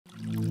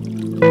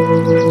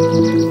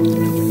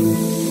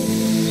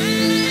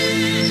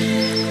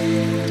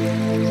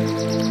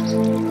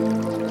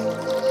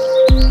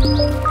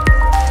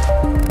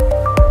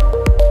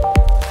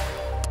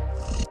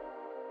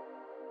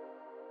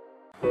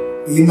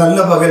ഈ നല്ല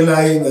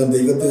പകലിനായി ഞാൻ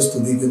ദൈവത്തെ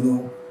സ്തുതിക്കുന്നു.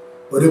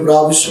 ഒരു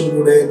പ്രാവശ്യം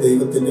കൂടെ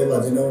ദൈവത്തിന്റെ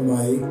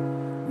വചനവുമായി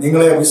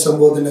നിങ്ങളെ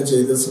അഭിസംബോധന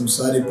ചെയ്ത്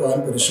സംസാരിപ്പാൻ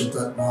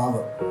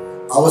പരിശുദ്ധാത്മാവ്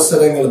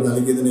അവസരങ്ങൾ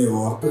നൽകിയതിനെ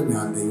ഓർത്ത്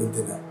ഞാൻ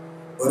ദൈവത്തിന്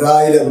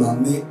 1000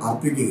 നന്ദി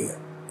അർപ്പിക്കുകയാണ്.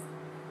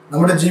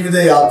 നമ്മുടെ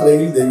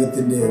ജീവിതയാത്രയിൽ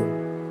ദൈവത്തിന്റെ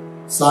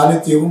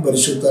സാന്നിധ്യവും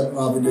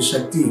പരിശുദ്ധാത്മാവിന്റെ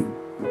ശക്തിയും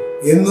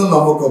എന്നും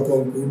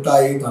നമുക്കൊപ്പം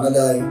കൂട്ടായി,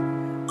 തണലായി,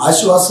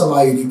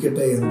 ആശ്വാസമായി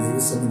ഇരിക്കട്ടെ എന്ന്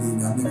ദൈവസന്നിധി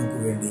ഞാൻ നിങ്ങൾക്ക്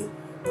വേണ്ടി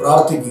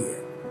പ്രാർത്ഥിക്കുകയാണ്.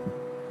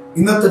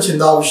 ഇന്നത്തെ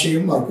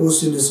ചിന്താവിഷയം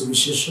മർക്കോസിന്റെ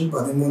സുവിശേഷം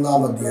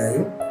 13-ാം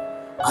അധ്യായം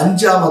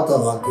 5-ാമത്തെ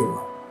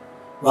വാക്യമാണ്.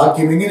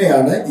 വാക്യം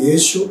ഇങ്ങനെയാണ്: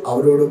 യേശു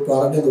അവരോട്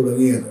പറഞ്ഞു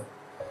തുടങ്ങിയത്,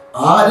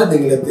 ആര്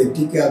നിങ്ങളെ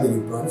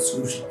തെറ്റിക്കാതിരിക്കാൻ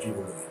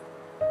സൂക്ഷിച്ചുകൊള്ളുക.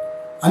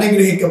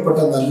 അനുഗ്രഹിക്കപ്പെട്ട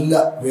നല്ല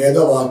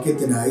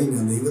വേദവാക്യത്തിനായി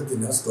ഞാൻ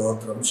ദൈവത്തിന്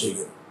സ്തോത്രം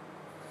ചെയ്യുന്നു.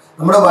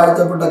 നമ്മുടെ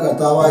വാഴ്ത്തപ്പെട്ട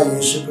കർത്താവായ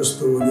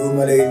യേശുക്രിസ്തു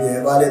ഒലിവുമലയിൽ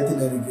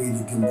ദേവാലയത്തിനരികെ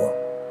ഇരിക്കുമ്പോൾ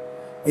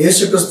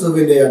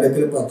യേശുക്രിസ്തുവിന്റെ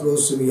അടുക്കൽ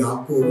പത്രോസും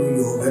യാക്കോബും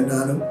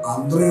യോഹന്നാനും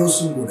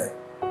അന്ത്രയോസും കൂടെ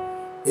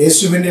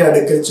യേശുവിന്റെ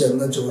അടുക്കൽ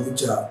ചെന്ന്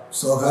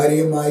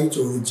സ്വകാര്യമായി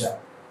ചോദിച്ച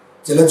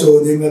ചില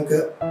ചോദ്യങ്ങൾക്ക്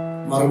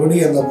മറുപടി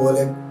എന്ന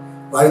പോലെ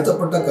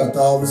വാഴ്ത്തപ്പെട്ട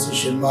കർത്താവ്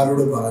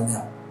ശിഷ്യന്മാരോട് പറഞ്ഞ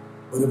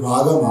ഒരു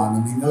ഭാഗമാണ്: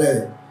 നിങ്ങളെ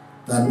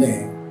തന്നെ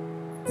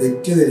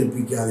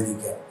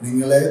തെറ്റിദ്ധരിപ്പിക്കാതിരിക്കാൻ,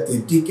 നിങ്ങളെ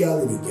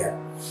തെറ്റിക്കാതിരിക്കാൻ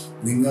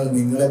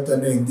നിങ്ങളെ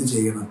തന്നെ എന്ത്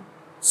ചെയ്യണം?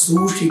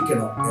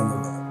 സൂക്ഷിക്കണം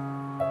എന്നുള്ളത്.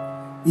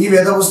 ഈ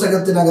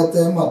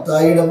വേദപുസ്തകത്തിനകത്ത്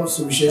മത്തായിയുടെ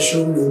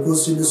സുവിശേഷവും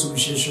ലൂക്കോസിന്റെ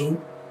സുവിശേഷവും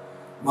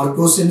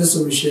മർക്കോസിന്റെ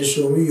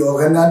സുവിശേഷവും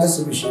യോഹന്നാന്റെ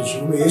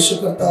സുവിശേഷവും യേശു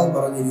കർത്താവ്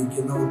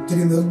പറഞ്ഞിരിക്കുന്ന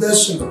ഒത്തിരി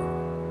നിർദ്ദേശങ്ങൾ.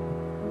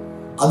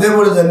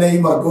 അതേപോലെ തന്നെ ഈ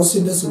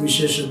മർക്കോസിന്റെ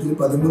സുവിശേഷത്തിൽ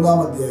 13-ാം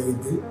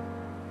അധ്യായത്തിൽ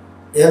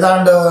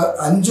ഏതാണ്ട്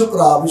 5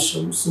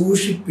 പ്രാവശ്യം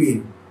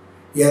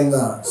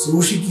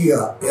സൂക്ഷിക്കുക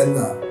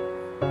എന്ന്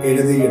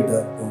എഴുതിയിട്ട്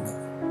ഉണ്ട്.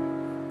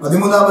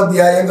 13-ാം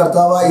അധ്യായം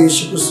കർത്താവായ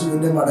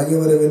യേശുക്രിസ്തുവിന്റെ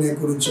മടങ്ങിവരവിനെ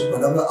കുറിച്ച്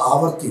പല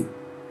ആവർത്തി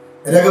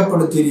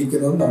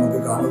രേഖപ്പെടുത്തിയിരിക്കുന്നത് നമുക്ക്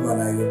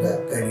കാണുവാനായിട്ട്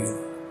കഴിയുന്നു.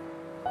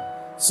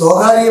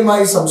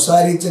 സ്വകാര്യമായി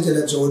സംസാരിച്ച ചില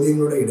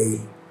ചോദ്യങ്ങളുടെ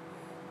ഇടയിൽ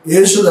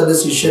യേശു തന്റെ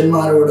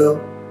ശിഷ്യന്മാരോട്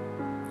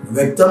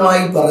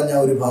വ്യക്തമായി പറഞ്ഞ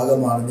ഒരു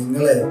ഭാഗമാണ്: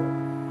 നിങ്ങളെ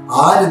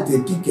ആര്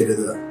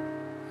തെറ്റിക്കരുത്,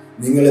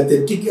 നിങ്ങളെ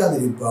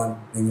തെറ്റിക്കാതിരിക്കാൻ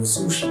നിങ്ങൾ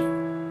സൂക്ഷിക്കണം.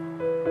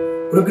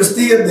 ഒരു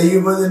ക്രിസ്തീയ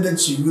ദൈവത്തിന്റെ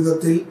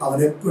ജീവിതത്തിൽ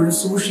അവനെപ്പോഴും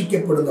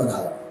സൂക്ഷിക്കപ്പെടുന്ന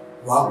ഒരാളാണ്.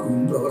 വാക്കും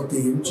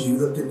പ്രവൃത്തിയും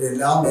ജീവിതത്തിന്റെ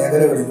എല്ലാ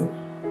മേഖലകളിലും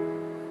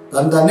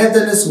തന്നെ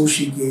തന്നെ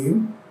സൂക്ഷിക്കുകയും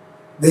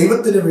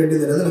ദൈവത്തിന് വേണ്ടി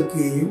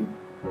നിലനിൽക്കുകയും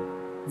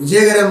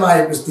വിജയകരമായ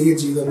ക്രിസ്തീയ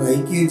ജീവിതം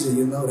നയിക്കുകയും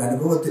ചെയ്യുന്ന ഒരു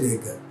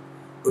അനുഭവത്തിലേക്ക്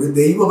ഒരു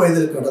ദൈവ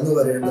പൈതൽ കടന്നു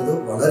വരേണ്ടത്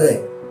വളരെ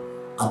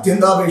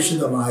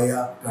അത്യന്താപേക്ഷിതമായ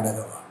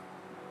ഘടകമാണ്.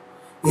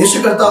 യേശു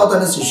കർത്താവ്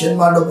തന്റെ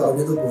ശിഷ്യന്മാരോട്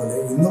പറഞ്ഞതുപോലെ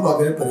ഇന്ന്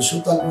പകരം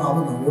പരിശുദ്ധാത്മാവ്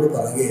നമ്മോട്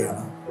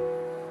പറയുകയാണ്: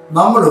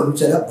 നമ്മളും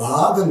ചില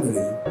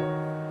ഭാഗങ്ങളിൽ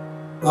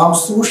നാം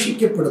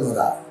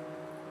സൂക്ഷിക്കപ്പെടുന്നതായി.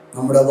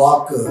 നമ്മുടെ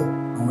വാക്ക്,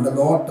 നമ്മുടെ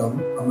നോട്ടം,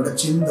 നമ്മുടെ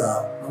ചിന്ത,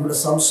 നമ്മുടെ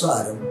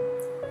സംസാരം,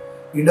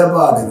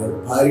 ഇടപാടുകൾ,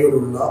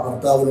 ഭാര്യയോടുള്ള,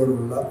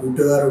 ഭർത്താവിനോടുള്ള,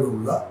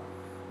 കൂട്ടുകാരോടുള്ള,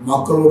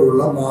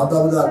 മക്കളോടുള്ള,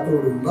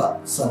 മാതാപിതാക്കളോടുള്ള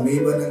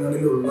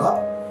സമീപനങ്ങളിലുള്ള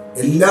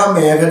എല്ലാ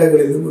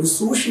മേഖലകളിലും ഒരു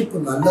സൂക്ഷിപ്പ്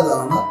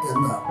നല്ലതാണ്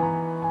എന്ന്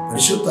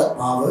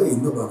പരിശുദ്ധാത്മാവ്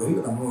ഇന്ന് പകൽ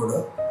നമ്മളോട്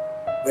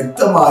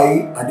വ്യക്തമായി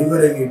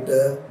അടിവരയിട്ട്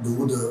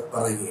ദൂത്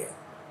പറയുകയാണ്.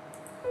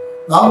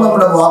 നാം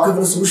നമ്മുടെ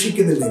വാക്കുകൾ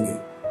സൂക്ഷിക്കുന്നില്ലെങ്കിൽ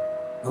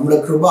നമ്മുടെ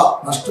കൃപ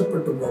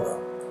നഷ്ടപ്പെട്ടു പോകാം.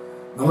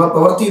 നമ്മുടെ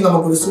പ്രവൃത്തി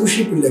നമുക്കൊരു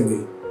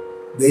സൂക്ഷിപ്പില്ലെങ്കിൽ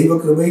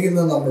ദൈവകൃപയിൽ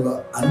നിന്ന് നമ്മൾ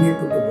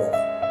അന്യപ്പെട്ടു പോകാം.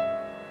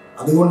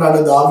 അതുകൊണ്ടാണ്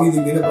ദാവീദ്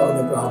ഇങ്ങനെ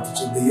പറഞ്ഞ്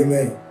പ്രാർത്ഥിച്ചത്: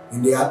 ദൈവമേ,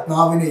 നിന്റെ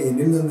ആത്മാവിനെ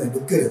എന്നിൽ നിന്ന്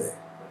എടുക്കരുത്,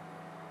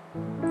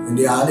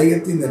 നിന്റെ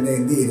ആലയത്തിൽ തന്നെ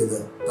എന്ത് ചെയ്യരുത്?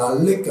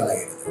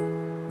 തള്ളിക്കളയരുത്.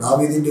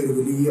 ദാവീദിന്റെ ഒരു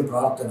വലിയ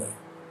പ്രാർത്ഥന: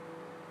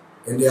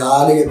 എന്റെ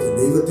ആലയത്തിൽ,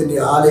 ദൈവത്തിന്റെ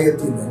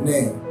ആലയത്തിൽ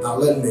എന്നെ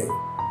തള്ളല്ലേ,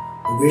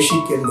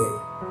 ഉപേക്ഷിക്കല്ലേ,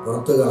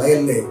 പുറത്തു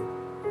കളയല്ലേ.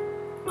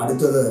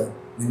 അടുത്തത്,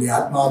 നിന്റെ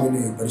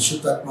ആത്മാവിനെ,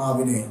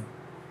 പരിശുദ്ധാത്മാവിനെ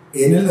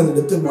എന്നിൽ നിന്ന്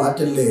എടുത്തു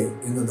മാറ്റല്ലേ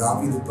എന്ന്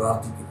ദാവീദ്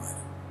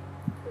പ്രാർത്ഥിക്കുമായിരുന്നു.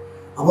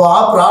 അപ്പോൾ ആ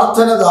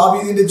പ്രാർത്ഥന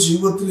ദാവീദിന്റെ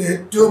ജീവിതത്തിൽ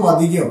ഏറ്റവും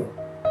അധികം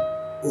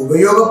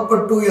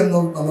ഉപയോഗപ്പെട്ടു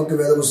എന്നും നമുക്ക്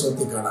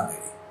വേദപുസ്തകത്തിൽ കാണാൻ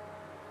കഴിയും.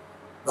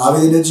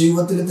 ദാവീദിന്റെ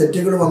ജീവിതത്തിൽ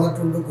തെറ്റുകൾ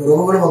വന്നിട്ടുണ്ട്,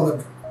 കുറവുകൾ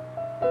വന്നിട്ടുണ്ട്.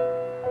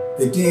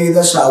 തെറ്റ് ചെയ്ത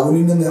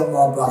ശൗലിന്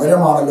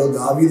പകരമാണല്ലോ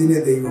ദാവീദിനെ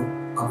ദൈവം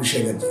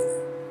അഭിഷേകം ചെയ്തത്.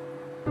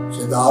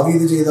 പക്ഷെ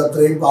ദാവീദ് ചെയ്ത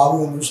അത്രയും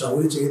പാപമൊന്നും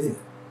ശൗല് ചെയ്തില്ല.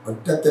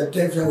 ഒറ്റ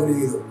തെറ്റേ ശൗല്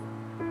ചെയ്തു.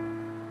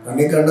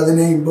 കണ്ണി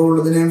കണ്ടതിനെയും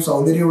ഇമ്പമുള്ളതിനെയും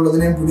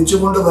സൗന്ദര്യമുള്ളതിനെയും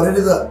പിടിച്ചുകൊണ്ട്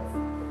വരരുത്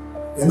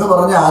എന്ന്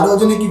പറഞ്ഞ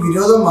ആലോചനയ്ക്ക്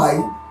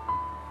വിരോധമായി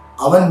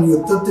അവൻ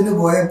യുദ്ധത്തിന്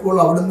പോയപ്പോൾ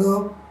അവിടുന്ന്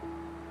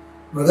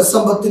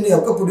മൃഗസമ്പത്തിനെ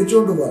ഒക്കെ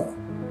പിടിച്ചുകൊണ്ട് പോകാം.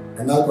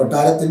 എന്നാൽ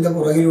കൊട്ടാരത്തിന്റെ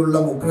പുറകിലുള്ള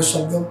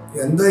മുഖശബ്ദം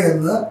എന്ത്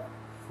എന്ന്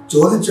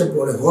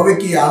ചോദിച്ചപ്പോൾ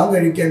യഹോവയ്ക്ക് യാഗം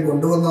കഴിക്കാൻ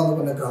കൊണ്ടുവന്നെന്ന്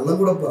പറഞ്ഞ കള്ളം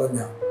കൂടെ പറഞ്ഞ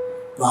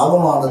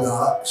പാപമാണ്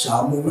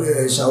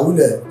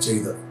ശൗല്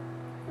ചെയ്തത്.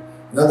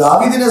 എന്നാൽ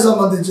ദാവീദിനെ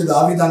സംബന്ധിച്ച്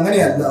ദാവീദ്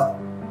അങ്ങനെയല്ല,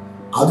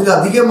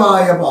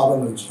 അതിലധികമായ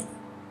പാപങ്ങൾ ചെയ്തു.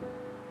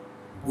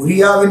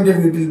 ഉരിയാവിന്റെ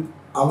വീട്ടിൽ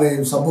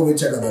അവൻ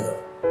സംഭവിച്ച കഥകൾ,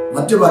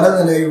 മറ്റു പല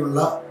നിലയിലുള്ള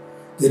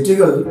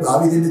തെറ്റുകൾ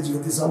ദാവീദിന്റെ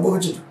ജീവിതത്തിൽ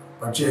സംഭവിച്ചിട്ടുണ്ട്.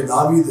 പക്ഷേ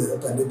ദാവീദ്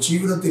തന്റെ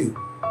ജീവിതത്തിൽ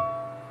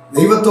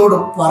ദൈവത്തോട്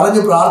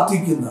പറഞ്ഞു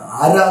പ്രാർത്ഥിക്കുന്ന,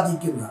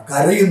 ആരാധിക്കുന്ന,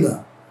 കരയുന്ന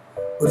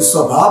ഒരു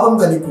സ്വഭാവം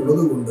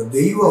തനിക്കുള്ളത് കൊണ്ട്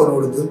ദൈവം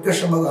അവനോട്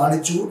ദീർഘക്ഷമ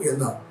കാണിച്ചു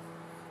എന്ന്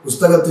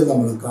പുസ്തകത്തിൽ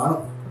നമ്മൾ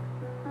കാണുന്നു.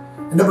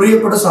 എൻ്റെ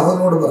പ്രിയപ്പെട്ട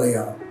സഹോദരനോട്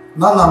പറയാം,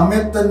 നാം നമ്മെ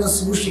തന്നെ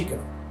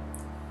സൂക്ഷിക്കണം.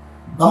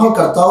 നമ്മൾ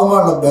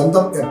കർത്താവുമായുള്ള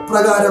ബന്ധം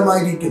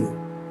എപ്രകാരമായിരിക്കുന്നു,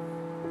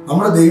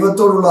 നമ്മുടെ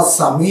ദൈവത്തോടുള്ള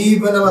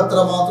സമീപനം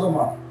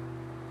എത്രമാത്രമാണ്,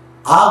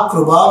 ആ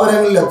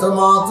കൃപാവരങ്ങളിൽ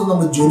എത്രമാത്രം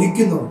നമ്മൾ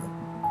ജ്വലിക്കുന്നുണ്ട്,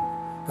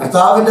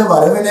 കർത്താവിന്റെ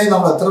വരവിനെ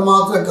നമ്മൾ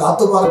എത്രമാത്രം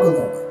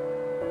കാത്തുപാർക്കുന്നുണ്ട്,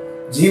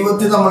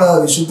 ജീവിതത്തിൽ നമ്മൾ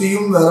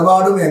വിശുദ്ധിയും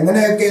വേർപാടും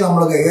എങ്ങനെയൊക്കെ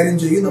നമ്മൾ കൈകാര്യം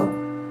ചെയ്യുന്നുണ്ട്,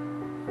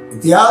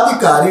 ഇത്യാദി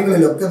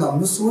കാര്യങ്ങളിലൊക്കെ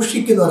നമ്മൾ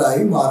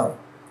സൂക്ഷിക്കുന്നവരായി മാറണം.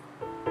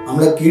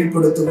 നമ്മളെ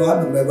കീഴ്പ്പെടുത്തുവാൻ,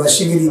 നമ്മളെ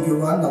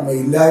വശീകരിക്കുവാൻ, നമ്മളെ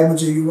ഇല്ലായ്മ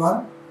ചെയ്യുവാൻ,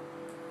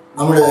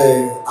 നമ്മുടെ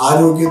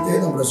ആരോഗ്യത്തെ,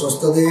 നമ്മുടെ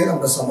സ്വസ്ഥതയെ,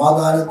 നമ്മുടെ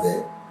സമാധാനത്തെ,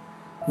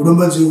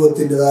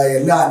 കുടുംബജീവിതത്തിൻ്റെതായ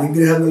എല്ലാ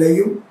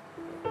അനുഗ്രഹങ്ങളെയും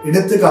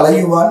എടുത്തു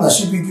കളയുവാൻ,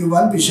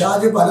 നശിപ്പിക്കുവാൻ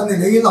പിശാച് പല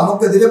നിലയിൽ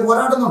നമുക്കെതിരെ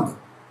പോരാടുന്നുണ്ട്.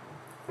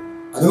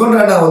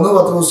 അതുകൊണ്ടാണ് 1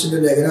 പത്രോസിന്റെ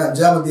ലേഖനം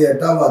 5-ാം അധ്യായം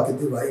 8-ാം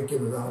വാക്യത്തിൽ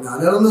വായിക്കുന്നത്, അവൻ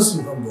അലറുന്ന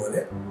സിംഹം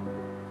പോലെ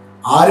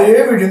ആരെ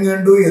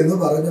വിഴുങ്ങേണ്ടു എന്ന്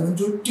പറഞ്ഞവൻ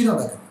ചുറ്റി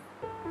നടക്കുന്നു.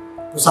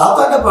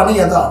 സാത്താന്റെ പണി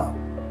അതാണ്,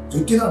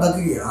 ചുറ്റി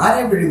നടക്കുക.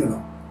 ആരെ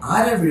വിഴുങ്ങണം,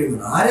 ആരെ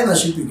വിഴുങ്ങണം, ആരെ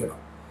നശിപ്പിക്കണം,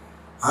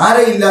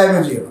 ആരെ ഇല്ലായ്മ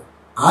ചെയ്യണം,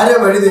 ആരെ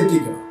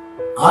വഴിതെറ്റിക്കണം,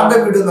 ആരുടെ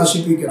വീട്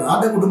നശിപ്പിക്കണം,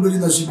 ആരുടെ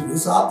കുടുംബജീവിതം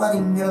നശിപ്പിക്കണം. സാത്താൻ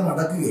ഇങ്ങനെ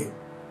നടക്കുകയാണ്,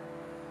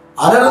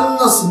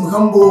 അലറുന്ന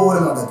സിംഹം പോലെ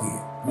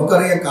നടക്കുകയാണ്.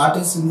 നമുക്കറിയാം,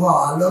 കാട്ടിൽ സിംഹം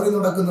അലറി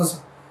നടക്കുന്ന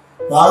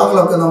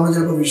ഭാഗങ്ങളൊക്കെ നമ്മൾ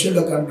ചിലപ്പോൾ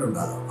വിഷ്വലൊക്കെ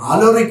കണ്ടിട്ടുണ്ടാകും.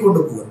 അലറിക്കൊണ്ട്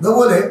പോകും.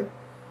 അതുപോലെ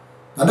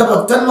തന്റെ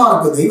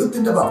ഭക്തന്മാർക്ക്,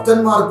 ദൈവത്തിന്റെ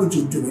ഭക്തന്മാർക്ക്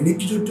ചുറ്റും,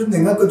 എനിക്ക് ചുറ്റും,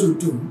 നിങ്ങൾക്ക്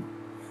ചുറ്റും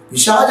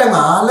പിശാചങ്ങ്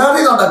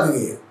അലറി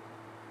നടക്കുകയാണ്.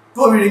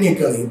 ഇപ്പൊ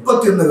വിഴുങ്ങിക്കളി, ഇപ്പൊ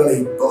തിന്നുകളി,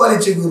 ഇപ്പൊ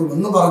വലിച്ചു കീറും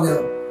എന്ന് പറഞ്ഞ്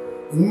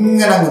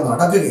ഇങ്ങനെ അങ്ങ്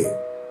നടക്കുകയാണ്.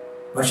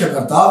 പക്ഷെ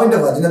കർത്താവിന്റെ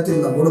വചനത്തിൽ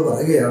നമ്മോട്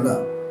പറയുകയാണ്,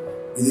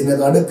 ഇതിന്റെ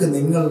നടുക്ക്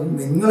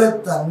നിങ്ങളെ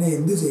തന്നെ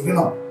എന്ത്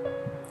ചെയ്യണം?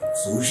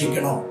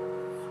 സൂക്ഷിക്കണം.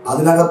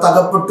 അതിനകത്ത്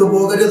അകപ്പെട്ടു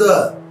പോകരുത്,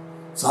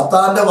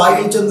 സാത്താന്റെ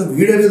വായിൽ ചെന്ന്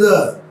വീഴരുത്,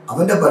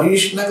 അവന്റെ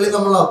പരീക്ഷണങ്ങളിൽ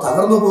നമ്മൾ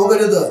തകർന്നു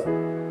പോകരുത്.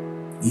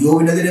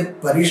 യോബിനെതിരെ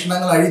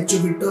പരീക്ഷണങ്ങൾ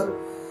അഴിച്ചുവിട്ട്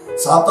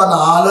സാത്താൻ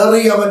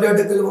അലറി അവന്റെ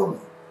അടുക്കൽ വന്നു.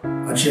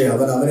 പക്ഷേ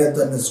അവനെ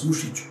തന്നെ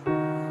സൂക്ഷിച്ചു.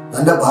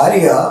 തന്റെ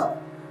ഭാര്യ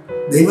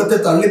ദൈവത്തെ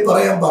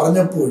തള്ളിപ്പറയാൻ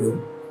പറഞ്ഞപ്പോഴും,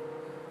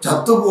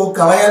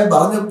 കളയാൻ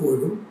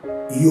പറഞ്ഞപ്പോഴും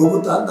യോബ്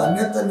താൻ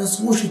തന്നെ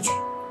സൂക്ഷിച്ചു.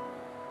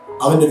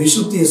 അവന്റെ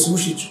വിശുദ്ധിയെ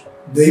സൂക്ഷിച്ചു,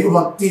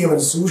 ദൈവഭക്തിയെ അവൻ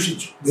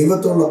സൂക്ഷിച്ചു,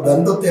 ദൈവത്തോടുള്ള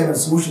ബന്ധത്തെ അവൻ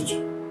സൂക്ഷിച്ചു.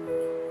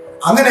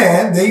 അങ്ങനെ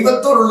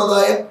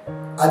ദൈവത്തോടുള്ളതായ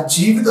ആ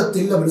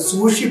ജീവിതത്തിൽ അവൻ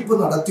സൂക്ഷിപ്പ്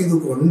നടത്തിയത്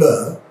കൊണ്ട്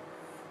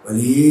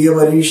വലിയ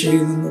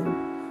പരീക്ഷയിൽ നിന്നും,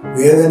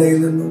 വേദനയിൽ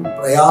നിന്നും,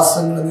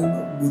 പ്രയാസങ്ങളിൽ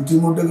നിന്നും,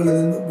 ബുദ്ധിമുട്ടുകളിൽ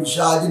നിന്നും,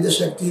 പിശാചിന്റെ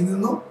ശക്തിയിൽ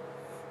നിന്നും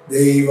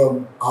ദൈവം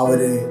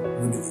അവരെ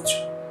വിടുവിച്ചു.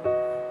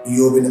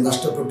 ഇയ്യോബിനെ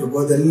നഷ്ടപ്പെട്ടു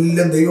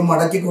പോയതെല്ലാം ദൈവം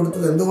മടക്കി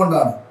കൊടുത്തത്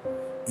എന്തുകൊണ്ടാണ്?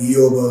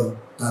 ഇയ്യോബ്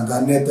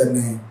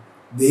തന്നെ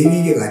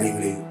ദൈവിക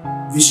കാര്യങ്ങളിൽ,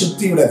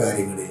 വിശുദ്ധിയുടെ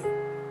കാര്യങ്ങളിൽ,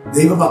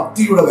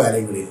 ദൈവഭക്തിയുടെ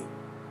കാര്യങ്ങളിൽ,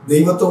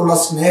 ദൈവത്തോടുള്ള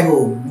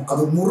സ്നേഹവും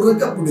അത്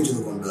മുറുകെ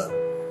പിടിച്ചതുകൊണ്ട്,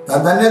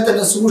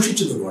 തന്നെ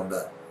സൂക്ഷിച്ചതുകൊണ്ട്,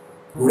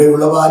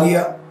 കൂടെയുള്ള ഭാര്യ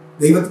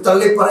ദൈവത്തെ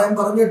തള്ളി പറയാൻ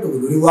പറഞ്ഞിട്ട്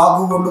ഒരു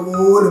വാക്കുകൊണ്ട്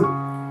പോലും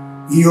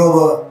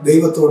ഇയ്യോബ്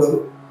ദൈവത്തോട്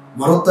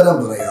മറുത്തരം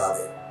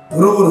പറയാതെ,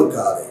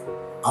 മുറുമുറുക്കാതെ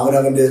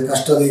അവനവന്റെ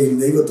കഷ്ടതയിൽ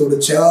ദൈവത്തോട്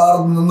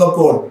ചേർന്ന്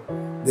നിന്നപ്പോൾ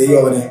ദൈവം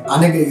അവനെ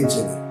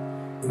അനുഗ്രഹിച്ചത്.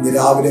 ഇന്ന്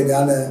രാവിലെ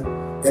ഞാൻ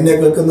എന്നെ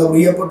കേൾക്കുന്ന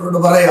പ്രിയപ്പെട്ടവരോട്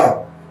പറയാം,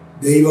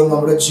 ദൈവം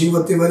നമ്മുടെ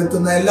ജീവിതത്തിൽ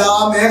വരുത്തുന്ന എല്ലാ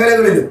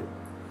മേഖലകളിലും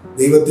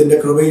ദൈവത്തിന്റെ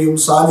കൃപയും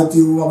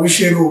സാന്നിധ്യവും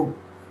അഭിഷേകവും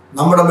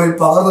നമ്മുടെ മേൽ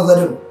പകർന്നു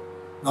തരും.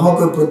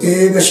 നമുക്ക്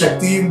പ്രത്യേക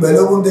ശക്തിയും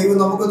ബലവും ദൈവം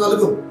നമുക്ക്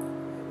നൽകും.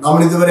 നമ്മൾ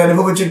ഇതുവരെ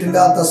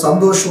അനുഭവിച്ചിട്ടില്ലാത്ത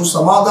സന്തോഷവും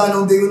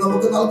സമാധാനവും ദൈവം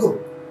നമുക്ക് നൽകും.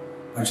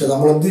 പക്ഷെ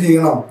നമ്മൾ എന്ത്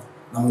ചെയ്യണം?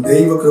 നമ്മൾ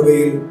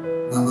ദൈവകൃപയിൽ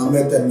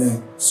നമ്മെ തന്നെ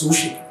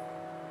സൂക്ഷിക്കണം.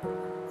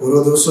 ഓരോ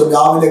ദിവസവും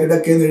രാവിലെ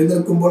കിടക്കയിൽ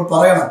എഴുന്നേൽക്കുമ്പോൾ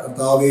പറയണം,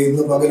 കർത്താവേ,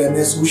 ഇന്ന് പകൽ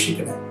എന്നെ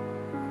സൂക്ഷിക്കണേ,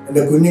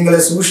 എൻ്റെ കുഞ്ഞുങ്ങളെ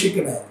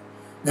സൂക്ഷിക്കണേ,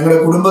 ഞങ്ങളുടെ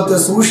കുടുംബത്തെ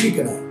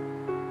സൂക്ഷിക്കണേ,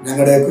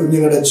 ഞങ്ങളുടെ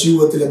കുഞ്ഞുങ്ങളുടെ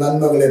ജീവിതത്തിലെ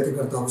നന്മകളെയൊക്കെ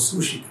കർത്താവ്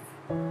സൂക്ഷിക്കണേ.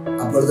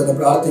 അപ്പോൾ തന്നെ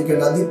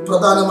പ്രാർത്ഥിക്കേണ്ട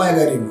അതിപ്രധാനമായ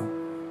കാര്യമാണ്,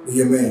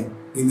 ദൈവമേ,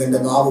 ഇന്ന്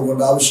എൻ്റെ നാവ്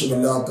കൊണ്ട്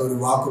ആവശ്യമില്ലാത്ത ഒരു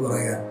വാക്ക്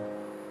പറയാൻ,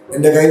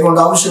 എൻ്റെ കൈ കൊണ്ട്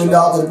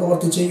ആവശ്യമില്ലാത്ത ഒരു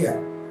പ്രവൃത്തി ചെയ്യാൻ,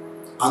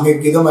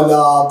 അങ്ങേക്ക്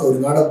ഹിതമല്ലാത്ത ഒരു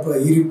നടപ്പ്,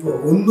 ഇരിപ്പ്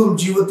ഒന്നും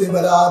ജീവിതത്തിൽ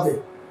വരാതെ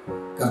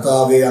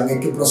കർത്താവെ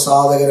അങ്ങേക്ക്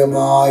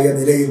പ്രസാദകരമായ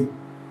നിലയിൽ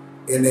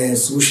എന്നെ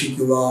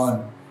സൂക്ഷിക്കുവാൻ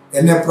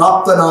എന്നെ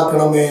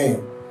പ്രാപ്തനാക്കണമേ,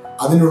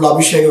 അതിനുള്ള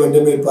അഭിഷേകം എൻ്റെ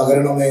മേൽ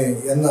പകരണമേ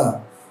എന്ന്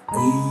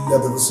എല്ലാ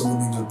ദിവസവും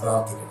നിങ്ങൾ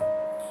പ്രാർത്ഥിക്കണം.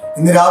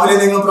 ഇന്ന് രാവിലെ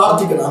നിങ്ങൾ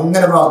പ്രാർത്ഥിക്കണം,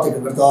 അങ്ങനെ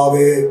പ്രാർത്ഥിക്കണം.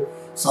 കർത്താവേ,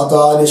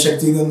 സാത്താന്യ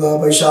ശക്തിയിൽ നിന്ന്,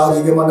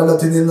 പൈശാചിക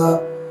മണ്ഡലത്തിൽ നിന്ന്,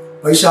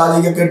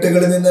 പൈശാചിക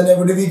കെട്ടുകളിൽ നിന്ന് എന്നെ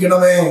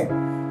വിടുവിക്കണമേ,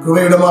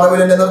 കൃപയുടെ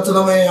മറവിൽ എന്നെ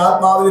നിർത്തണമേ,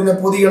 ആത്മാവിൽ എന്നെ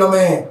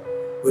പൊതിയണമേ,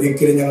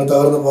 ഒരിക്കലും ഞങ്ങൾ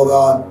തകർന്നു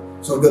പോകാൻ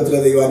സ്വർഗത്തിലെ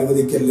ദൈവം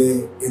അനുവദിക്കല്ലേ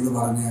എന്ന്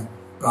പറഞ്ഞ്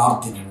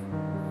പ്രാർത്ഥിക്കണം.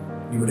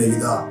 ഇവിടെ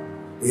ഇതാ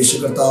യേശു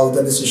കർത്താവ്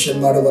തന്റെ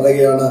ശിഷ്യന്മാരോട്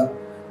പറയുകയാണ്,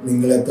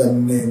 നിങ്ങളെ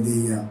തന്നെ എന്ത്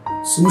ചെയ്യാം?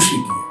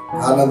 സൂക്ഷിക്കുക.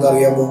 കാരണം എന്താ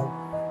അറിയാമോ?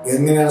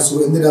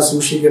 എന്തിനാ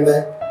സൂക്ഷിക്കേണ്ടത്?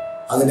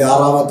 അതിന്റെ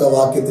 6-ാമത്തെ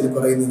വാക്യത്തിൽ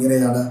പറയുന്നത്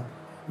ഇങ്ങനെയാണ്,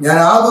 ഞാൻ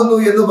ആകുന്നു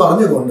എന്ന്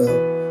പറഞ്ഞുകൊണ്ട്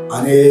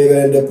അനേകർ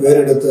എന്റെ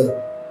പേരെടുത്ത്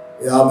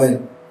ആമേൻ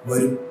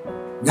വരും.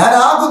 ഞാൻ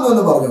ആകുന്നു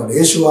എന്ന് പറഞ്ഞുകൊണ്ട്,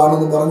 യേശു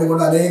ആണെന്ന്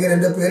പറഞ്ഞുകൊണ്ട് അനേകർ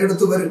എന്റെ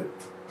പേരെടുത്ത് വരും.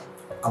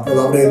 അപ്പോൾ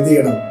അവിടെ എന്ത്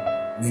ചെയ്യണം?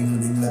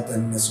 നിങ്ങളെ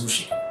തന്നെ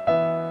സൂക്ഷിക്കണം.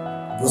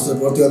 അപ്പോസ്തല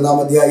പ്രവൃത്തി 1-ാം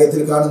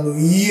അധ്യായത്തിൽ കാണുന്നു,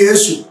 ഈ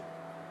യേശു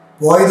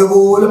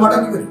പോയതുപോലെ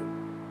മടങ്ങി വരും.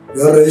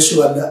 വേറൊരു യേശു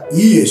അല്ല,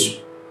 ഈ യേശു.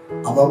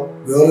 അപ്പം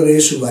വേറൊരു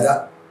യേശു വരാം.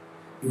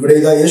 ഇവിടെ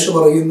ഇതാ യേശു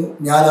പറയുന്നു,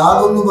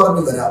 ഞാനാകുന്നു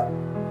പറഞ്ഞു വരാം.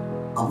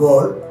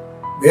 അപ്പോൾ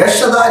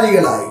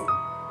വേഷധാരികളായി,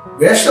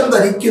 വേഷം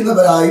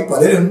ധരിക്കുന്നവരായി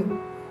പലരും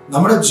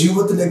നമ്മുടെ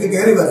ജീവിതത്തിലേക്ക്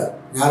കയറി വരാം.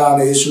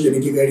 ഞാനാണ് യേശു,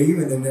 എനിക്ക് കഴിയും,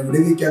 എന്നെ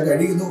വിടുവിക്കാൻ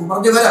കഴിയുന്നു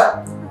പറഞ്ഞു വരാം.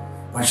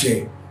 പക്ഷേ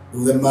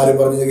ദൂതന്മാര്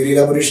പറഞ്ഞത്,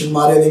 ഗലീല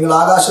പുരുഷന്മാരെ, നിങ്ങൾ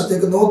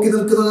ആകാശത്തേക്ക് നോക്കി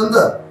നിൽക്കുന്നത്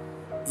എന്ത്?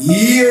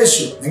 ഈ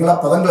യേശു, നിങ്ങളെ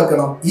പദം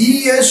കേൾക്കണം, ഈ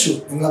യേശു,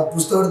 നിങ്ങളെ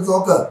പുസ്തകം എടുത്ത്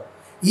നോക്ക്,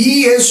 ഈ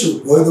യേശു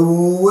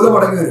പോയതുപോലെ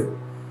മടങ്ങി വരും.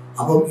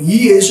 അപ്പം ഈ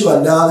യേശു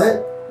അല്ലാതെ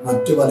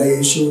മറ്റു പല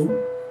യേശുവും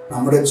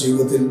നമ്മുടെ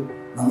ജീവിതത്തിൽ,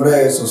 നമ്മുടെ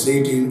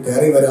സൊസൈറ്റിയിൽ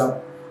കയറി വരാം.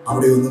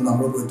 അവിടെയൊന്നും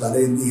നമ്മൾ പോയി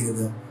തലയെന്ത്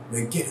ചെയ്യരുത്,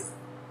 വെക്കരുത്.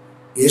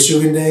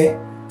 യേശുവിനെ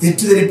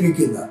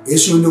തെറ്റിദ്ധരിപ്പിക്കുന്ന,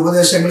 യേശുവിന്റെ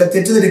ഉപദേശങ്ങളെ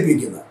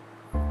തെറ്റിദ്ധരിപ്പിക്കുന്ന,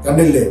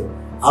 കണ്ടില്ലേ,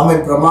 ആമേൻ,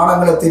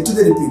 പ്രമാണങ്ങളെ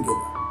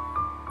തെറ്റിദ്ധരിപ്പിക്കുന്ന,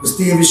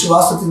 ക്രിസ്തീയ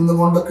വിശ്വാസത്തിൽ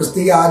നിന്നുകൊണ്ട്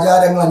ക്രിസ്തീയ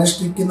ആചാരങ്ങൾ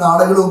അനുഷ്ഠിക്കുന്ന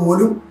ആളുകൾ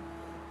പോലും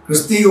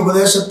ക്രിസ്തീയ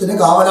ഉപദേശത്തിന്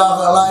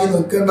കാവലാളായി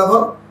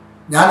നിൽക്കേണ്ടവർ,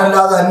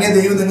 ഞാനല്ലാതെ അന്യ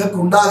ദൈവം നിങ്ങൾക്ക്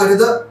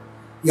ഉണ്ടാകരുത്,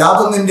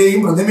 യാതൊന്നിന്റെയും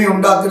പ്രതിമ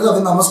ഉണ്ടാക്കരുത്, അവ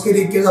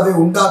നമസ്കരിക്കരുത്, അവയെ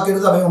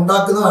ഉണ്ടാക്കരുത്, അവയെ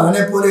ഉണ്ടാക്കുന്നത്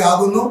അവനെ പോലെ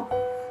ആകുന്നു,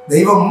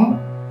 ദൈവം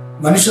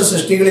മനുഷ്യ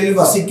സൃഷ്ടികളിൽ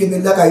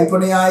വസിക്കുന്നില്ല,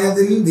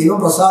 കൈപ്പണിയായതിൽ ദൈവം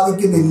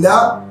പ്രസാദിക്കുന്നില്ല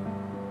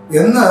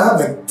എന്ന്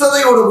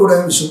വ്യക്തതയോടുകൂടെ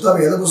വിശുദ്ധ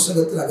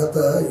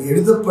വേദപുസ്തകത്തിനകത്ത്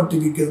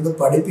എഴുതപ്പെട്ടിരിക്കുന്നത്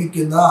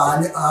പഠിപ്പിക്കുന്ന,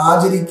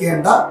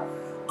 ആചരിക്കേണ്ട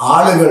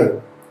ആളുകൾ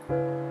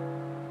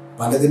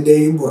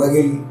പലതിൻ്റെയും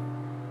പുറകിൽ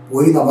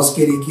പോയി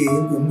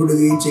നമസ്കരിക്കുകയും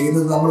കുമ്പിടുകയും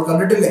ചെയ്യുന്നത് നമ്മൾ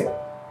കണ്ടിട്ടില്ലേ?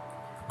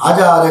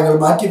 ആചാരങ്ങൾ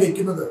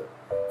മാറ്റിവെക്കുന്നത്,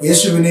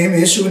 യേശുവിനെയും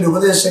യേശുവിന്റെ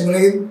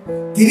ഉപദേശങ്ങളെയും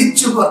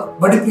തിരിച്ചു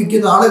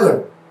പഠിപ്പിക്കുന്ന ആളുകൾ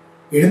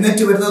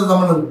എഴുന്നേറ്റ് വരുന്നത്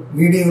നമ്മൾ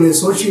മീഡിയകളിൽ,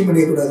 സോഷ്യൽ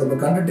മീഡിയ കൂടെ നമ്മൾ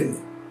കണ്ടിട്ടില്ലേ?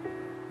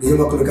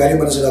 ദൈവമക്കൾ കാര്യം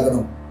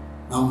മനസ്സിലാക്കണം,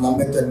 നാം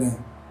നമ്മെ തന്നെ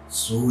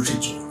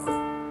സൂക്ഷിച്ചു.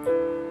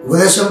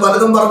 ഉപദേശം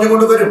പലതും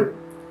പറഞ്ഞുകൊണ്ട് വരും,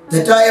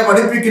 തെറ്റായ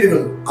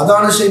പഠിപ്പിക്കലുകൾ,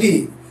 അതാണ് ശരി,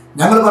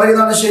 ഞങ്ങൾ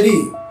പറയുന്നതാണ് ശരി,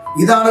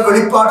 ഇതാണ്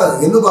വെളിപ്പാട്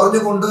എന്ന്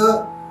പറഞ്ഞുകൊണ്ട്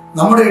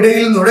നമ്മുടെ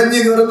ഇടയിൽ നുഴഞ്ഞു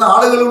കയറുന്ന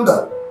ആളുകളുണ്ട്.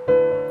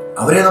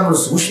 അവരെ നമ്മൾ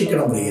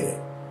സൂക്ഷിക്കണം പ്രിയരെ.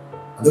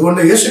 അതുകൊണ്ട്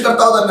യേശു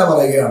കർത്താവ് തന്നെ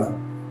പറയുകയാണ്,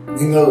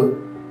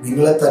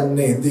 നിങ്ങളെ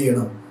തന്നെ എന്ത്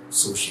ചെയ്യണം?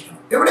 സൂക്ഷിക്കണം.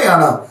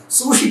 എവിടെയാണ്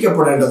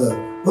സൂക്ഷിക്കപ്പെടേണ്ടത്?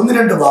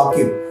 1-2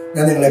 വാക്യം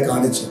ഞാൻ നിങ്ങളെ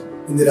കാണിച്ച്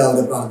ഇന്ന്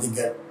രാവിലെ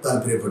പ്രാർത്ഥിക്കാൻ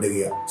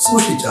താല്പര്യപ്പെടുകയാണ്.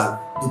 സൂക്ഷിച്ചാൽ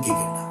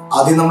ദുഃഖിക്കില്ല.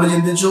 ആദ്യം നമ്മൾ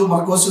ചിന്തിച്ചു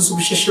മർക്കോസ്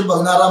സുവിശേഷം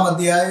 16-ാം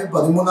അധ്യായം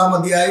 13-ാം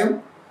അധ്യായം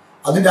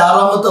അതിന്റെ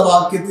 6-ാമത്തെ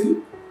വാക്യത്തിൽ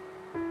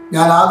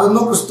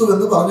ഞാനാകുന്നു ക്രിസ്തു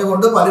എന്ന്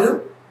പറഞ്ഞുകൊണ്ട് പലരും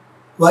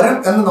വരും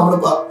എന്ന് നമ്മൾ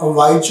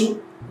വായിച്ചു.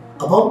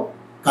 അപ്പം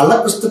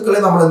കള്ളക്രിസ്തുക്കളെ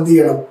നമ്മൾ എന്ത്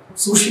ചെയ്യണം?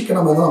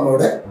 സൂക്ഷിക്കണമെന്ന്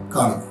നമ്മളിവിടെ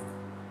കാണുന്നു.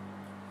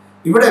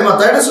 ഇവിടെ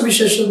മത്തായിയുടെ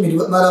സുവിശേഷം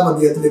 24-ാം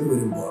അധ്യായത്തിലേക്ക്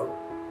വരുമ്പോൾ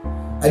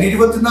അതിൽ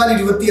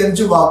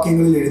 24-25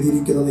 വാക്യങ്ങളിൽ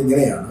എഴുതിയിരിക്കുന്നത്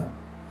ഇങ്ങനെയാണ്: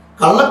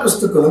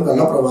 കള്ളക്രിസ്തുക്കളും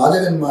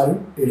കള്ളപ്രവാചകന്മാരും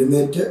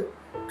എഴുന്നേറ്റ്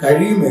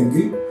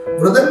കഴിയുമെങ്കിൽ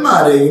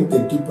വൃതന്മാരെയും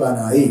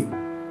തെറ്റിപ്പാനായി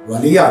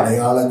വലിയ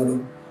അടയാളങ്ങളും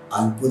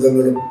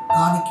അത്ഭുതങ്ങളും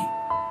കാണിക്കും.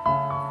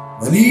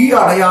 വലിയ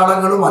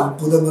അടയാളങ്ങളും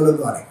അത്ഭുതങ്ങളും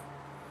കാണിക്കും.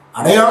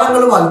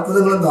 അടയാളങ്ങളും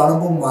അത്ഭുതങ്ങളും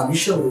കാണുമ്പോൾ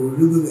മനുഷ്യർ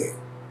ഒഴുകുകയാണ്.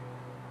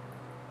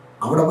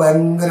 അവിടെ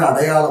ഭയങ്കര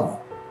അടയാളമാണ്.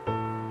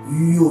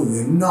 അയ്യോ,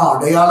 എന്നാ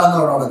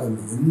അടയാളങ്ങളാണ്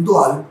നടക്കുന്നത്, എന്തോ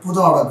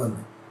അത്ഭുതം നടക്കുന്നത്.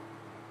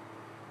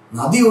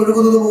 നദി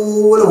ഒഴുകുന്നത്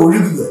പോലെ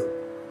ഒഴുകുക.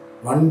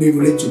 വണ്ടി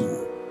വിളിച്ചു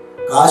പോകും,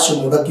 കാശ്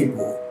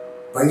മുടക്കിപ്പോകും,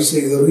 പൈസ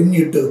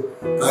എറിഞ്ഞിട്ട്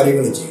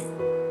കാര്യങ്ങൾ ചെയ്യും.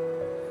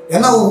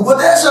 എന്നാൽ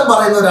ഉപദേശം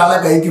പറയുന്ന ഒരാളെ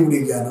കൈക്ക്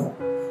പിടിക്കാനോ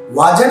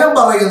വചനം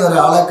പറയുന്ന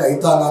ഒരാളെ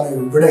കൈത്താങ്ങാനോ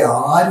ഇവിടെ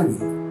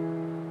ആരുമില്ല.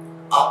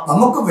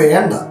 നമുക്ക്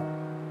വേണ്ട.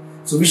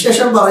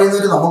 സുവിശേഷം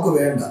പറയുന്നവര് നമുക്ക്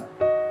വേണ്ട.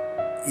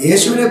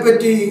 യേശുവിനെ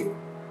പറ്റി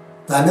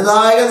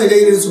തനതായ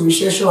നിലയിൽ ഒരു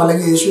സുവിശേഷം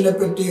അല്ലെങ്കിൽ യേശുവിനെ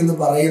പറ്റി എന്ന്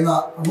പറയുന്ന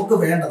നമുക്ക്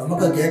വേണ്ട,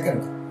 നമുക്ക്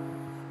കേൾക്കണ്ട.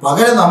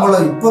 പകരം നമ്മൾ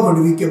ഇപ്പൊ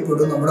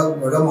വിടുവിക്കപ്പെടും, നമ്മുടെ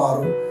മുഴ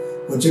മാറും,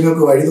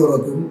 കൊച്ചുങ്ങൾക്ക് വഴി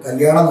തുറക്കും,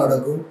 കല്യാണം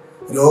നടക്കും,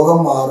 രോഗം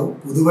മാറും,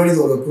 പുതുവഴി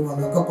തുറക്കും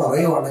എന്നൊക്കെ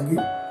പറയുവാണെങ്കിൽ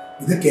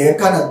ഇത്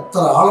കേൾക്കാൻ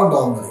എത്ര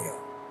ആളുണ്ടാവും അറിയാം.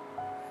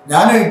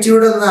 ഞാൻ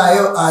ഇച്ചിയുടെ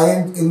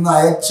ഇന്ന്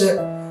അയച്ച്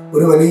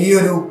ഒരു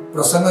വലിയൊരു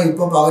പ്രസംഗം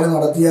ഇപ്പൊ പകരം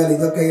നടത്തിയാൽ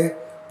ഇതൊക്കെ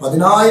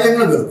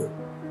 10,000 കേൾക്കും.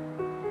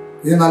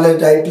 ഇത് നല്ല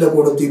ടൈറ്റിലൊക്കെ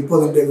കൊടുത്ത് ഇപ്പൊ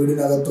നിന്റെ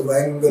വീടിനകത്ത്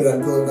ഭയങ്കര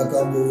അത്ഭുതം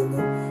നടക്കാൻ പോകുന്നു,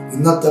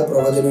 ഇന്നത്തെ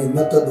പ്രവചനം,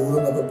 ഇന്നത്തെ ദൂരം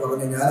എന്നൊക്കെ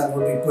പറഞ്ഞ് ഞാൻ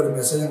അങ്ങോട്ട് ഇപ്പൊ ഒരു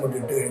മെസ്സേജ് അങ്ങോട്ട്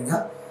ഇട്ട്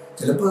കഴിഞ്ഞാൽ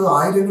ചിലപ്പോൾ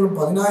 1000-ങ്ങളും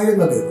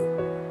 10,000 കേൾക്കും.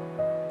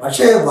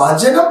 പക്ഷേ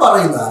വചനം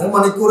പറയുന്ന 1/2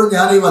 മണിക്കൂർ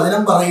ഞാൻ ഈ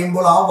വചനം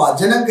പറയുമ്പോൾ ആ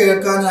വചനം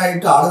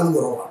കേൾക്കാനായിട്ട് ആളുകൾ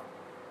കുറവാണ്.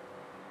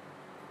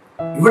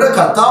 ഇവിടെ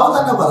കർത്താവ്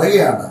തന്നെ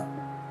പറയുകയാണ്,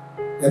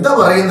 എന്താ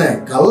പറയുന്നത്?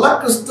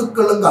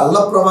 കള്ളക്രിസ്തുക്കളും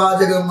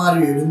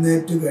കള്ളപ്രവാചകന്മാരും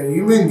എഴുന്നേറ്റ്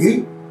കഴിയുമെങ്കിൽ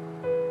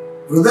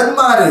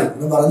വൃതന്മാരെ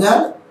എന്ന് പറഞ്ഞാൽ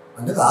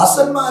തന്റെ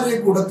ദാസന്മാരെ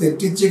കൂടെ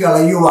തെറ്റിച്ച്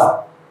കളയുവാൻ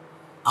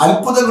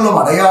അത്ഭുതങ്ങളും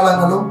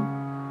അടയാളങ്ങളും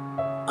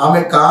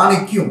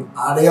കാണിക്കും.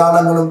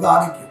 അടയാളങ്ങളും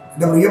കാണിക്കും.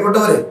 എന്റെ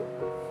പ്രിയപ്പെട്ടവരെ,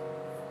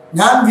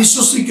 ഞാൻ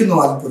വിശ്വസിക്കുന്നു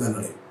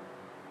അത്ഭുതങ്ങളിൽ,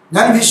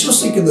 ഞാൻ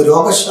വിശ്വസിക്കുന്നു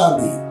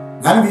രോഗശാന്തി,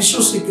 ഞാൻ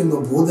വിശ്വസിക്കുന്നു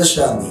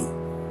ഭൂതശാന്തി,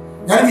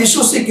 ഞാൻ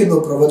വിശ്വസിക്കുന്നു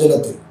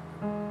പ്രവചനത്തിൽ.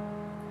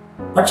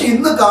 പക്ഷെ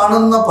ഇന്ന്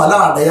കാണുന്ന പല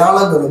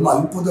അടയാളങ്ങളും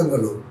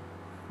അത്ഭുതങ്ങളും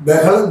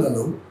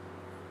ബഹളങ്ങളും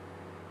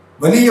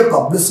വലിയ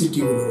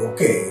പബ്ലിസിറ്റികളും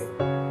ഒക്കെ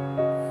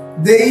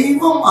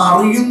ദൈവം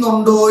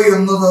അറിയുന്നുണ്ടോ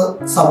എന്നത്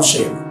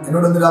സംശയം.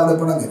 എന്നോട് എന്ത് രാവിലെ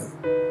പണങ്ങരുത്.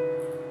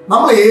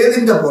 നമ്മൾ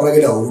ഏതിന്റെ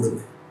പുറകിലാണ്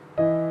ഓടുന്നത്?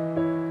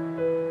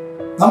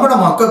 നമ്മുടെ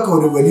മക്കൾക്ക്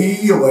ഒരു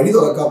വലിയ വഴി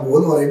തുറക്കാൻ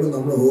പോകുന്നു പറയുമ്പോൾ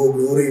നമ്മൾ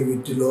ഗ്ലോറി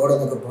വിറ്റ് ലോഡ്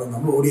എന്നൊക്കെ പറഞ്ഞ്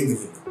നമ്മൾ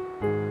ഓടിയെന്നില്ല.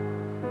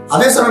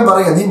 അതേസമയം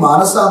പറയാം, നീ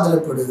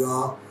മാനസാന്തരപ്പെടുക,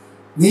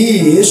 നീ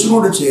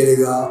യേശുവോട്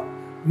ചേരുക,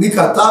 നീ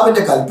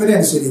കർത്താവിന്റെ കൽപ്പന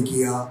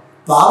അനുസരിക്കുക,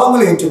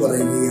 പാപങ്ങൾ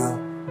ഏറ്റുപറയുക,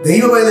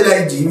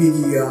 ദൈവവേദനായി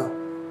ജീവിക്കുക,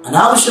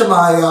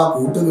 അനാവശ്യമായ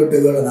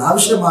കൂട്ടുകെട്ടുകൾ,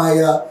 അനാവശ്യമായ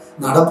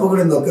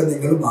നടപ്പുകളിൽ നിന്നൊക്കെ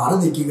നിങ്ങൾ മാറി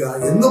നിൽക്കുക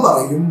എന്ന്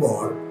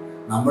പറയുമ്പോൾ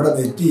നമ്മുടെ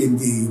നെറ്റി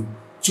എന്ത് ചെയ്യും?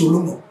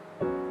 ചുളുങ്ങും.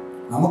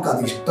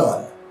 നമുക്കത്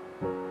ഇഷ്ടമല്ല.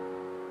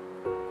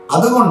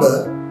 അതുകൊണ്ട്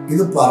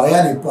ഇത്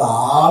പറയാൻ ഇപ്പൊ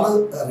ആള്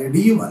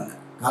റെഡിയുമല്ല.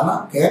 കാരണം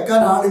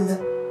കേൾക്കാൻ ആളില്ല.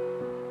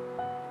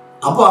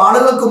 അപ്പൊ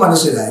ആളുകൾക്ക്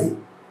മനസ്സിലായി,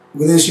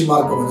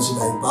 ഉപദേശിമാർക്ക്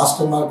മനസ്സിലായി,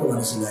 പാസ്റ്റർമാർക്ക്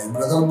മനസ്സിലായി,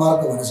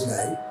 ബ്രദർമാർക്ക്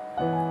മനസ്സിലായി,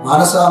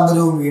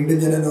 മാനസാന്തരവും വീണ്ടും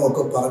ജനനവും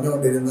ഒക്കെ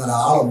പറഞ്ഞുകൊണ്ടിരുന്നാൽ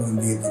ആളൊന്നും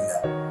എന്ത് ചെയ്യുന്നില്ല,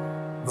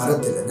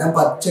 വരത്തില്ല. ഞാൻ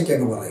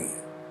പച്ചയ്ക്കങ്ങ് പറയുക,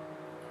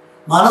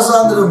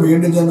 മാനസാന്തരവും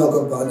വീണ്ടും ജനനവും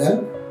ഒക്കെ പറഞ്ഞാൽ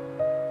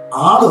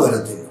ആള്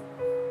വരത്തില്ല.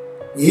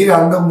 ഈ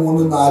 2,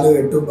 3, 4,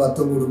 8,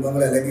 10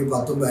 കുടുംബങ്ങൾ അല്ലെങ്കിൽ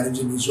 10,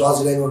 15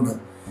 വിശ്വാസികളെ കൊണ്ട്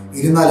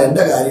ഇരുന്നാൽ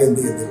എൻ്റെ കാര്യം എന്ത്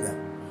ചെയ്യത്തില്ല,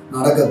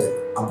 നടക്കത്തില്ല.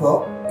 അപ്പോൾ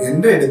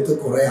എൻ്റെ അടുത്ത്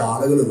കുറെ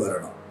ആളുകൾ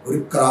വരണം, ഒരു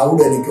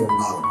ക്രൗഡ് എനിക്ക്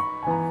ഉണ്ടാകണം.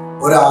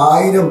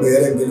 1000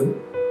 പേരെങ്കിലും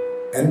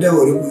എൻ്റെ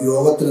ഒരു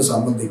യോഗത്തിന്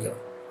സംബന്ധിക്കണം.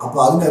 അപ്പൊ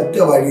അതിനൊറ്റ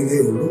വഴിയതേ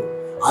ഉള്ളൂ,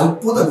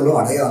 അത്ഭുതങ്ങളും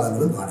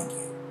അടയാളങ്ങളും കാണിക്കുക.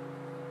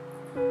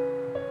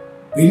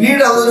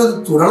 പിന്നീട് അതൊരു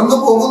തുടർന്ന്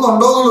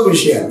പോകുന്നുണ്ടോ എന്നുള്ള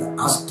വിഷയമല്ല,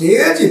 ആ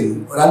സ്റ്റേജിൽ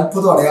ഒരു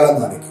അത്ഭുതം അടയാളം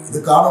കാണിക്കുക. ഇത്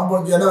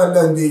കാണുമ്പോൾ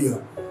ജനമെല്ലാം എന്ത് ചെയ്യുക?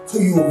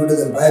 അയ്യോ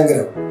വിടുതൽ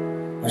ഭയങ്കരം.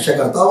 പക്ഷെ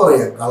കർത്താവ്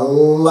പറയുക,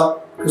 കള്ള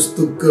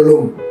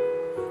ക്രിസ്തുക്കളും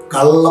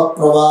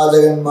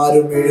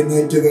കള്ളപ്രവാചകന്മാരും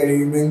എഴുന്നേറ്റ്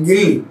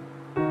കഴിയുമെങ്കിൽ,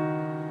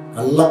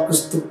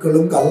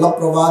 കള്ളക്രിസ്തുക്കളും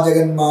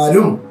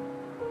കള്ളപ്രവാചകന്മാരും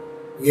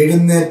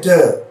എഴുന്നേറ്റ്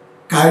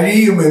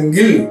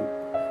കഴിയുമെങ്കിൽ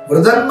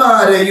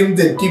വൃതന്മാരെയും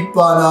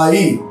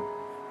തെറ്റിപ്പാനായി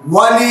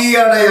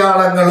വലിയ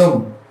അടയാളങ്ങളും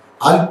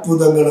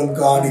അത്ഭുതങ്ങളും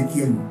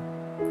കാണിക്കും.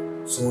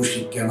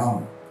 സൂക്ഷിക്കണം.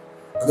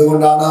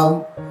 അതുകൊണ്ടാണ്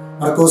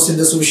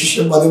മർക്കോസിന്റെ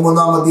സുവിശേഷം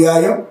 13-ാം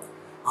അധ്യായം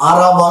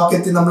 6-ാം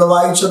വാക്യത്തിൽ നമ്മൾ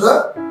വായിച്ചത്,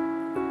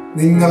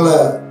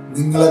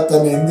 നിങ്ങളെ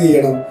തന്നെ എന്ത്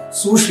ചെയ്യണം?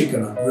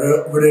 സൂക്ഷിക്കണം.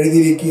 ഇവിടെ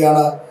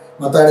എഴുതിയിരിക്കുകയാണ്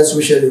മത്തായിയുടെ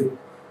സുവിശേഷം,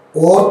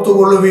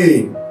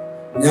 ഓർത്തുകൊള്ളുവീൻ,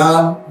 ഞാൻ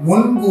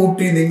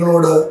മുൻകൂട്ടി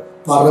നിങ്ങളോട്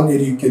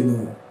പറഞ്ഞിരിക്കുന്നു.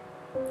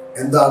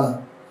 എന്താണ്?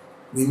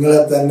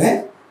 നിങ്ങളെ തന്നെ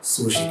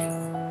സൂക്ഷിക്കണം.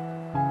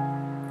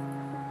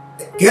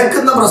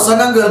 കേൾക്കുന്ന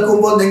പ്രസംഗം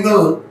കേൾക്കുമ്പോൾ നിങ്ങൾ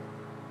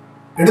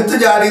എടുത്തു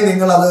ചാടി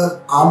നിങ്ങൾ അത്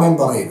ആമേൻ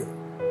പറയരുത്.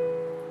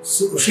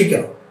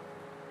 സൂക്ഷിക്കണം.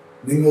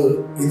 നിങ്ങൾ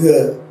ഇത്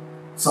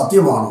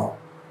സത്യമാണോ,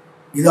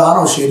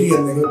 ഇതാണോ ശരി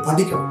എന്ന് നിങ്ങൾ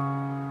പഠിക്കണം.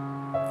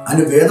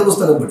 അതിന്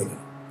വേദപുസ്തകം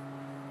പഠിക്കണം.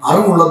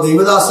 അറിവുള്ള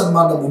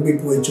ദൈവദാസന്മാരുടെ മുമ്പിൽ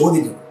പോയി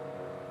ചോദിക്കണം.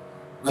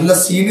 നല്ല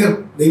സീനിയർ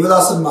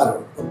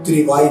ദൈവദാസന്മാരുണ്ട്, ഒത്തിരി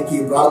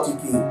വായിക്കുകയും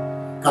പ്രാർത്ഥിക്കുകയും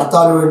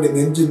കർത്താവിന് വേണ്ടി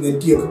നെഞ്ചും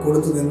നെറ്റിയൊക്കെ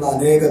കൊടുത്തു നിന്ന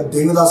അനേക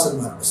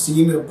ദൈവദാസന്മാരുണ്ട്.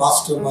 സീനിയർ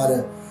പാസ്റ്റർമാര്,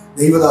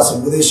 ദൈവദാസൻ,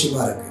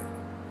 ഉപദേശിമാരൊക്കെ.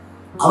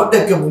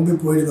 അവരുടെയൊക്കെ മുമ്പിൽ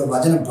പോയിരുന്ന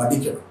വചനം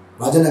പഠിക്കണം,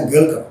 വചനം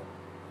കേൾക്കണം,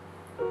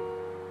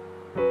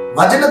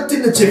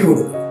 വചനത്തിന്റെ ചെവി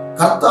കൊടുക്കണം.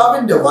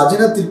 കർത്താവിന്റെ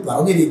വചനത്തിൽ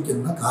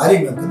പറഞ്ഞിരിക്കുന്ന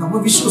കാര്യങ്ങൾക്ക് നമ്മൾ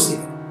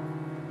വിശ്വസിക്കണം.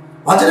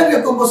 വചനം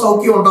കേൾക്കുമ്പോൾ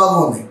സൗഖ്യം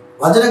ഉണ്ടാകുമെന്നേ.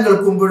 വചനം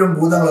കേൾക്കുമ്പോഴും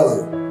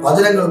ഭൂതങ്ങളാകും.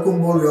 വചനം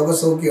കേൾക്കുമ്പോൾ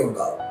രോഗസൗഖ്യം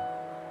ഉണ്ടാകും.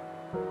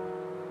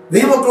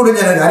 ദൈവത്തോട്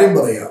ഞാൻ കാര്യം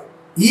പറയാം,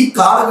 ഈ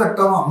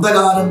കാലഘട്ടം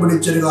അന്ധകാരം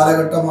പിടിച്ചൊരു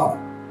കാലഘട്ടമാണ്.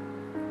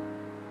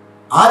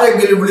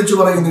 ആരെങ്കിലും വിളിച്ചു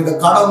പറയുന്നുണ്ട്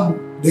കടം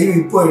ദൈവം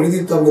ഇപ്പൊ എഴുതി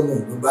തള്ളുന്നു.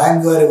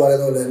 ബാങ്കുകാർ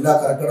പറയുന്ന പോലെ എല്ലാ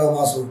കർക്കിടക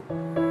മാസവും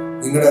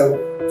നിങ്ങളുടെ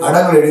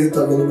കടങ്ങൾ എഴുതി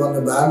തള്ളുന്നു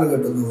പറഞ്ഞ് ബാങ്ക്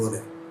കെട്ടുന്ന പോലെ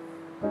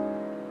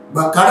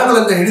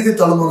കടങ്ങളെല്ലാം എഴുതി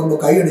തള്ളുന്നു പറയുമ്പോൾ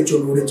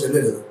കൈയടിച്ചുകൊണ്ടുകൂടി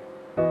ചെല്ലരുത്.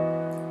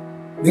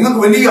 നിങ്ങൾക്ക്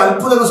വലിയ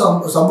അത്ഭുതങ്ങൾ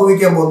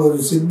സംഭവിക്കാൻ പോകുന്ന,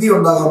 ഒരു സിദ്ധി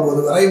ഉണ്ടാകാൻ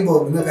പോകുന്നത് പറയുമ്പോൾ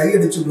നിങ്ങൾ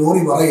കൈയടിച്ച്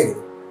ഗ്ലോറി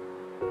പറയരുത്.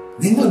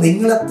 നിങ്ങൾ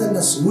നിങ്ങളെ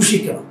തന്നെ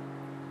സൂക്ഷിക്കണം.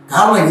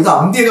 കാരണം ഇത്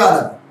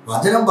അന്ത്യകാലം.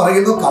 വചനം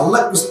പറയുന്നു, കള്ള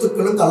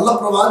ക്രിസ്തുക്കളും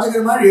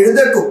കള്ളപ്രവാചകന്മാർ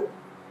എഴുന്നേൽക്കും,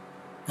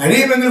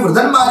 കഴിയുമെങ്കിൽ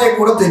വൃതന്മാരെ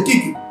കൂടെ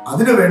തെറ്റിക്കും.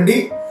 അതിനുവേണ്ടി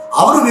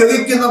അവർ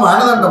ഉപയോഗിക്കുന്ന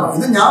മാനദണ്ഡമാണ്.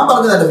 ഇത് ഞാൻ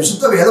പറഞ്ഞതല്ല,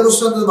 വിശുദ്ധ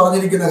വേദപുസ്തകത്തിൽ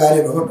പറഞ്ഞിരിക്കുന്ന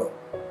കാര്യമാണ് കേട്ടോ.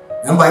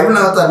 ഞാൻ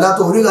ബൈബിളിനകത്ത് അല്ലാത്ത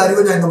ഒരു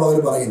കാര്യവും ഞാൻ ഇന്ന് അവർ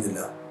പറയുന്നില്ല.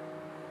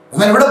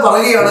 എന്നാൽ ഇവിടെ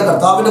പറയുകയാണ്,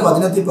 കർത്താവിന്റെ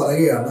വചനത്തിൽ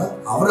പറയുകയാണ്,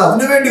 അവർ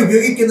അതിനുവേണ്ടി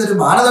ഉപയോഗിക്കുന്ന ഒരു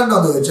മാനദണ്ഡം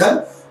എന്ന് വെച്ചാൽ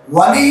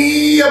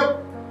വലിയ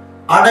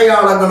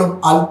അടയാളങ്ങളും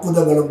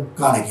അത്ഭുതങ്ങളും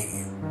കാണിക്കുകയാണ്.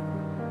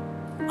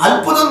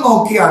 അത്ഭുതം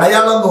നോക്കി,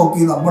 അടയാളം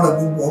നോക്കി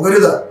നമ്മളെങ്ങും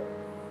പോകരുത്.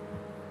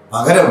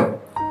 പകരം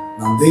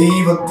നാം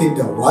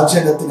ദൈവത്തിന്റെ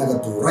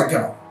വചനത്തിനകത്ത്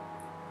ഉറയ്ക്കണം.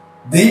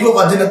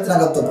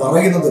 ദൈവവചനത്തിനകത്ത്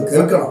പറയുന്നത്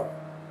കേൾക്കണം.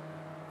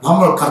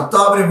 നമ്മൾ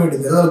കർത്താവിന് വേണ്ടി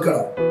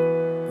നിലനിൽക്കണം.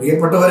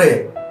 പ്രിയപ്പെട്ടവരെ,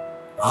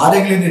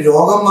 ആരെങ്കിലും നിന്റെ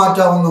രോഗം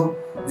മാറ്റാമെന്നും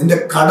നിന്റെ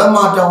കടം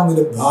മാറ്റാമെന്നും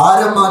നിന്റെ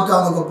ഭാരം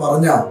മാറ്റാമെന്നൊക്കെ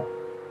പറഞ്ഞാൽ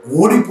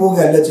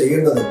ഓടിപ്പോവുകയല്ല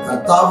ചെയ്യേണ്ടത്.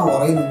 കർത്താവ്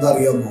പറയുന്നത് എന്താ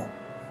അറിയാമോ?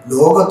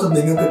 ലോകത്ത്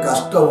നിങ്ങൾക്ക്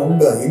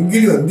കഷ്ടമുണ്ട്,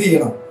 എങ്കിലും എന്ത്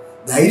ചെയ്യണം?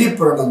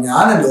 ധൈര്യപ്പെടണം.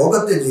 ഞാൻ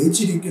ലോകത്തെ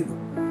ജയിച്ചിരിക്കുന്നു.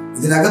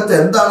 ഇതിനകത്ത്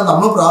എന്താണ്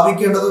നമ്മൾ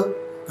പ്രാപിക്കേണ്ടത്?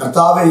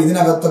 കർത്താവെ,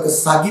 ഇതിനകത്തൊക്കെ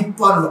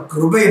സഹിപ്പാനുള്ള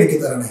കൃപ എനിക്ക്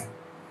തരണേ.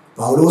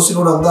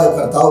 പൗലോസിനോട് എന്താ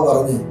കർത്താവ്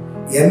പറഞ്ഞ്?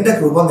 എന്റെ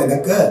കൃപ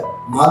നിനക്ക്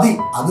മതി,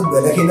 അത്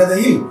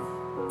ബലഹീനതയിൽ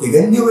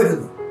തികഞ്ഞു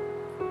വരുന്നു.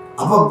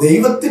 അപ്പൊ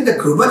ദൈവത്തിന്റെ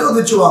കൃപ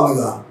ചോദിച്ചു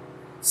വാങ്ങുക,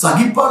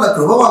 സഹിപ്പാനുള്ള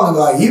കൃപ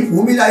വാങ്ങുക. ഈ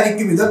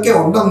ഭൂമിയിലായിരിക്കും ഇതൊക്കെ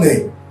ഉണ്ടെന്നേ,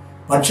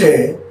 പക്ഷേ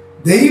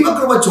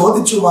ദൈവകൃപ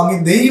ചോദിച്ചു വാങ്ങി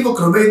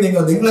ദൈവകൃപയിൽ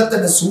നിങ്ങളെ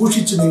തന്നെ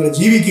സൂക്ഷിച്ച് നിങ്ങൾ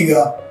ജീവിക്കുക,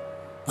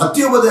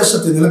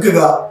 പത്യോപദേശത്തിൽ നിൽക്കുക,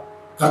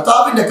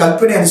 കർത്താവിന്റെ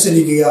കൽപ്പന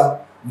അനുസരിക്കുക,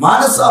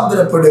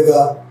 മാനസാന്തരപ്പെടുക.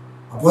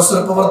 അപ്പോസ്തല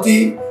പ്രവൃത്തി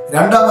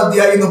 2-ാം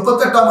അധ്യായം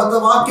 38-ാമത്തെ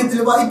വാക്യത്തിൽ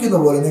വായിക്കുന്ന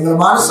പോലെ നിങ്ങൾ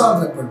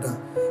മാനസാന്തരപ്പെട്ട്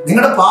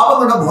നിങ്ങളുടെ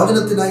പാപങ്ങളുടെ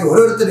മോചനത്തിനായി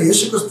ഓരോരുത്തരും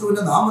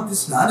യേശുക്രിസ്തുവിന്റെ നാമത്തിൽ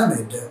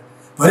സ്നാനമേറ്റ്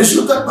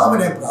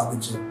പരിശുദ്ധാത്മാവിനെ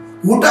പ്രാപിച്ച്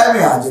കൂട്ടായ്മ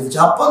ആചരിച്ച്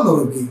അപ്പം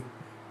നുറുക്കി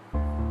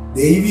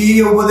ദൈവീയ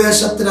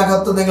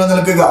ഉപദേശത്തിനകത്ത് നിങ്ങൾ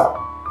നിൽക്കുക.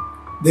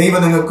 ദൈവം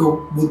നിങ്ങൾക്ക്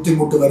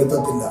ബുദ്ധിമുട്ട്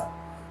വരുത്തത്തില്ല.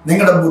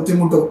 നിങ്ങളുടെ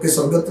ബുദ്ധിമുട്ടൊക്കെ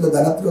സ്വർഗത്തിലെ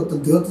ധനത്തിലൊത്തും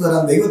തീർത്തു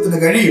തരാൻ ദൈവത്തിന്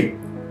കഴിയും.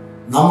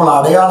 നമ്മൾ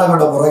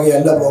അടയാളങ്ങളുടെ പുറകെ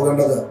അല്ല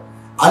പോകേണ്ടത്,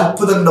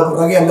 അത്ഭുതങ്ങളുടെ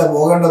പുറകെ അല്ല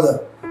പോകേണ്ടത്,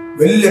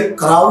 വലിയ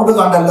ക്രൗഡ്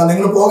കണ്ടല്ല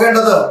നിങ്ങൾ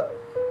പോകേണ്ടത്.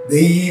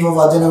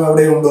 ദൈവവചനം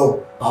എവിടെയുണ്ടോ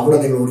അവിടെ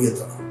നിങ്ങൾ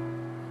ഓടിയെത്തണം.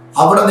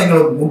 അവിടെ നിങ്ങൾ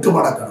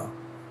മുട്ടുമടക്കണം,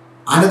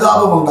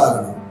 അനുതാപം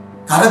ഉണ്ടാകണം,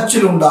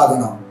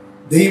 കരച്ചിലുണ്ടാകണം.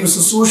 ദൈവ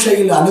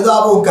ശുശ്രൂഷയിൽ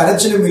അനുതാപവും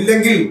കരച്ചിലും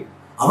ഇല്ലെങ്കിൽ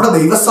അവിടെ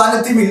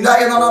ദൈവസാന്നിധ്യം ഇല്ല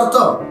എന്നാണ്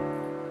അർത്ഥം.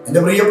 എന്റെ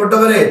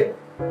പ്രിയപ്പെട്ടവരെ,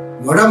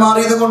 മുഴ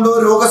മാറിയത് കൊണ്ടോ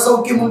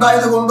രോഗസൗഖ്യം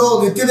ഉണ്ടായത് കൊണ്ടോ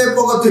നിത്യത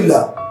പോകത്തില്ല.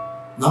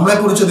 നമ്മളെ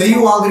കുറിച്ച്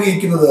ദൈവം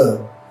ആഗ്രഹിക്കുന്നത്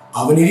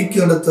അവൻ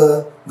ഇരിക്കുന്നിടത്ത്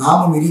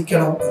നാമും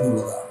ഇരിക്കണം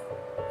എന്നുള്ളതാണ്.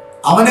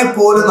 അവനെ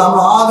പോലെ നാം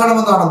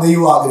ആകണമെന്നാണ്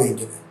ദൈവം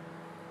ആഗ്രഹിക്കുന്നത്.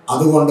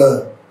 അതുകൊണ്ട്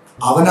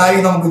അവനായി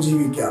നമുക്ക്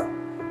ജീവിക്കാം,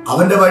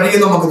 അവന്റെ വഴിയെ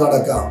നമുക്ക്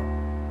നടക്കാം,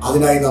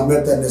 അതിനായി നമ്മെ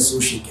തന്നെ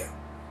സൂക്ഷിക്കാം.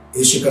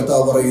 യേശു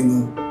കർത്താവ് പറയുന്നു,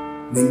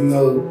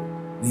 നിങ്ങൾ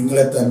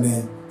നിങ്ങളെ തന്നെ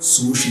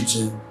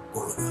സൂക്ഷിച്ച്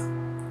കൊള്ളുക.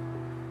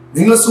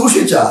 നിങ്ങൾ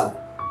സൂക്ഷിച്ചാൽ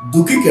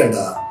ദുഃഖിക്കേണ്ട,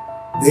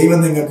 ദൈവം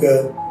നിങ്ങൾക്ക്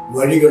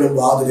വഴികളും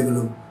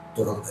വാതിലുകളും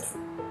തുറന്നു തരും.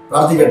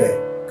 പ്രാർത്ഥിക്കട്ടെ.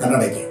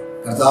 കണ്ണടയ്ക്ക്.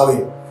 കർത്താവേ,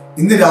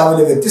 ഇന്ന്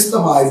രാവിലെ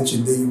വ്യത്യസ്തമായ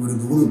ചിന്തയും ഒരു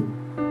ദൂതും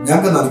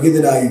ഞങ്ങൾക്ക്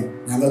നൽകിയതിനായി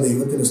ഞങ്ങൾ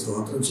ദൈവത്തിന്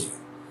സ്തോത്രം ചെയ്യും.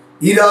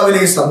 ഈ രാവിലെ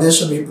ഈ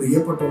സന്ദേശം ഈ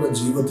പ്രിയപ്പെട്ടവരുടെ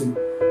ജീവിതത്തിൽ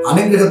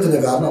അനുഗ്രഹത്തിന്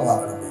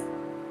കാരണമാകണമേ.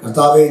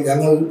 കർത്താവെ,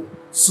 ഞങ്ങൾ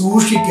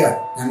സൂക്ഷിക്കാൻ,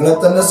 ഞങ്ങളെ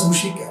തന്നെ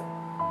സൂക്ഷിക്കാൻ,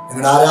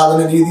 ഞങ്ങളുടെ ആരാധന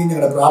രീതി,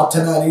 ഞങ്ങളുടെ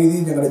പ്രാർത്ഥനാ രീതി,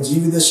 ഞങ്ങളുടെ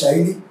ജീവിത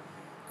ശൈലി,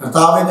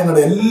 കർത്താവെ,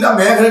 ഞങ്ങളുടെ എല്ലാ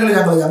മേഖലകളിലും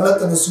ഞങ്ങളെ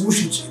തന്നെ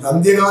സൂക്ഷിച്ച് ഇത്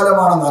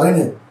അന്ത്യകാലമാണെന്ന്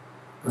അറിഞ്ഞ്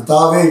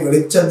കർത്താവെ,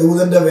 വെളിച്ച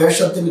ദൂതന്റെ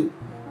വേഷത്തിൽ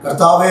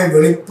കർത്താവെ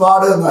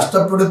വെളിപ്പാട്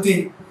നഷ്ടപ്പെടുത്തി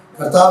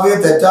കർത്താവെ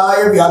തെറ്റായ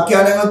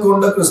വ്യാഖ്യാനങ്ങൾ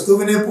കൊണ്ട്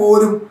ക്രിസ്തുവിന്റെ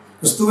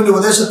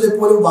ഉപദേശത്തെ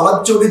പോലും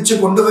വളച്ചൊടിച്ച്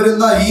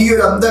കൊണ്ടുവരുന്ന ഈ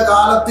ഒരു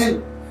അന്ധകാലത്തിൽ,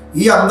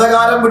 ഈ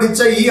അന്ധകാലം പിടിച്ച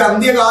ഈ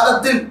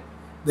അന്ത്യകാലത്തിൽ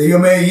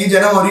ദൈവമേ, ഈ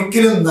ജനം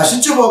ഒരിക്കലും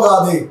നശിച്ചു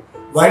പോകാതെ,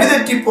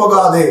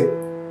 വഴിതെറ്റിപ്പോകാതെ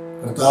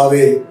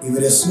കർത്താവെ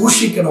ഇവരെ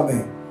സൂക്ഷിക്കണമേ.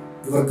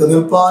 ഇവർക്ക്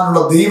നിൽപ്പാനുള്ള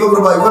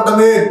ദൈവകൃപ ഇവരുടെ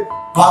മേൽ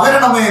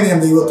പകരണമേ എന്ന് ഞാൻ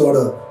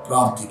ദൈവത്തോട്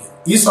പ്രാർത്ഥിക്കുന്നു.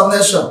 ഈ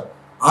സന്ദേശം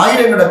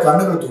ആയിരങ്ങളുടെ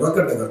കണ്ണുകൾ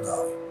തുറക്കട്ടെ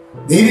കർത്താവെ.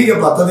 ദൈവിക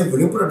പദ്ധതി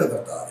വെളിപ്പെടട്ടെ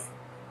കർത്താവെ.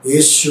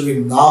 യേശുവിൻ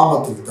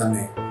നാമത്തിൽ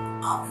തന്നെ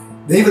ആമേൻ.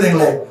 ദൈവം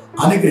നിങ്ങളെ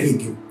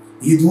അനുഗ്രഹിക്കും.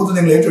 ഈ ദൂത്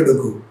നിങ്ങൾ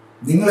ഏറ്റെടുക്കൂ.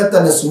 നിങ്ങളെ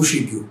തന്നെ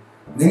സൂക്ഷിക്കൂ.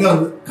 നിങ്ങൾ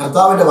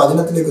കർത്താവിന്റെ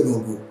വചനത്തിലേക്ക്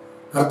നോക്കൂ,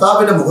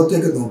 കർത്താവിന്റെ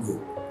മുഖത്തേക്ക് നോക്കൂ.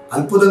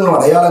 അത്ഭുതങ്ങളും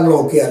അടയാളങ്ങളും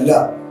ഒക്കെ അല്ല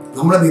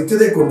നമ്മളെ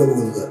നിത്യതയെ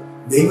കൊണ്ടുപോകുന്നത്,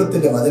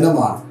 ദൈവത്തിന്റെ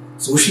വചനമാണ്.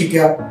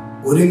 സൂക്ഷിക്കാം,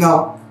 ഒരുങ്ങാം,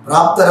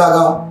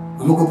 പ്രാപ്തരാകാം.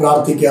 നമുക്ക്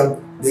പ്രാർത്ഥിക്കാം.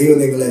 ദൈവം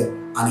നിങ്ങളെ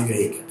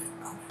അനുഗ്രഹിക്കട്ടെ.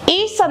 ഈ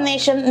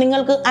സന്ദേശം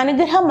നിങ്ങൾക്ക്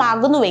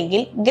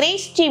അനുഗ്രഹമാകുന്നുവെങ്കിൽ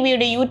ഗ്രേസ്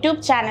ടിവിയുടെ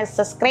യൂട്യൂബ് ചാനൽ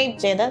സബ്സ്ക്രൈബ്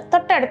ചെയ്ത്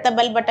തൊട്ടടുത്ത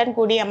ബെൽ ബട്ടൺ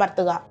കൂടി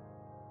അമർത്തുക.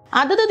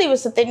 അതത്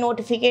ദിവസത്തെ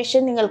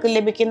നോട്ടിഫിക്കേഷൻ നിങ്ങൾക്ക്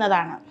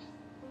ലഭിക്കുന്നതാണ്.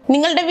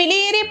 നിങ്ങളുടെ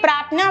വിലയേറിയ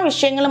പ്രാർത്ഥനാ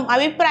വിഷയങ്ങളും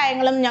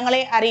അഭിപ്രായങ്ങളും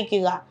ഞങ്ങളെ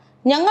അറിയിക്കുക.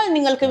 ഞങ്ങൾ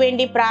നിങ്ങൾക്ക്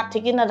വേണ്ടി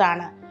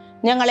പ്രാർത്ഥിക്കുന്നതാണ്.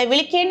 ഞങ്ങളെ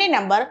വിളിക്കേണ്ട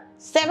നമ്പർ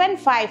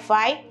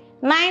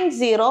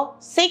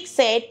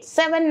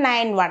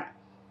 7559068791.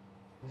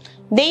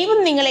 ദൈവം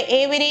നിങ്ങളെ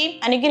ഏവരെയും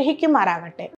അനുഗ്രഹിക്കുമാറാകട്ടെ.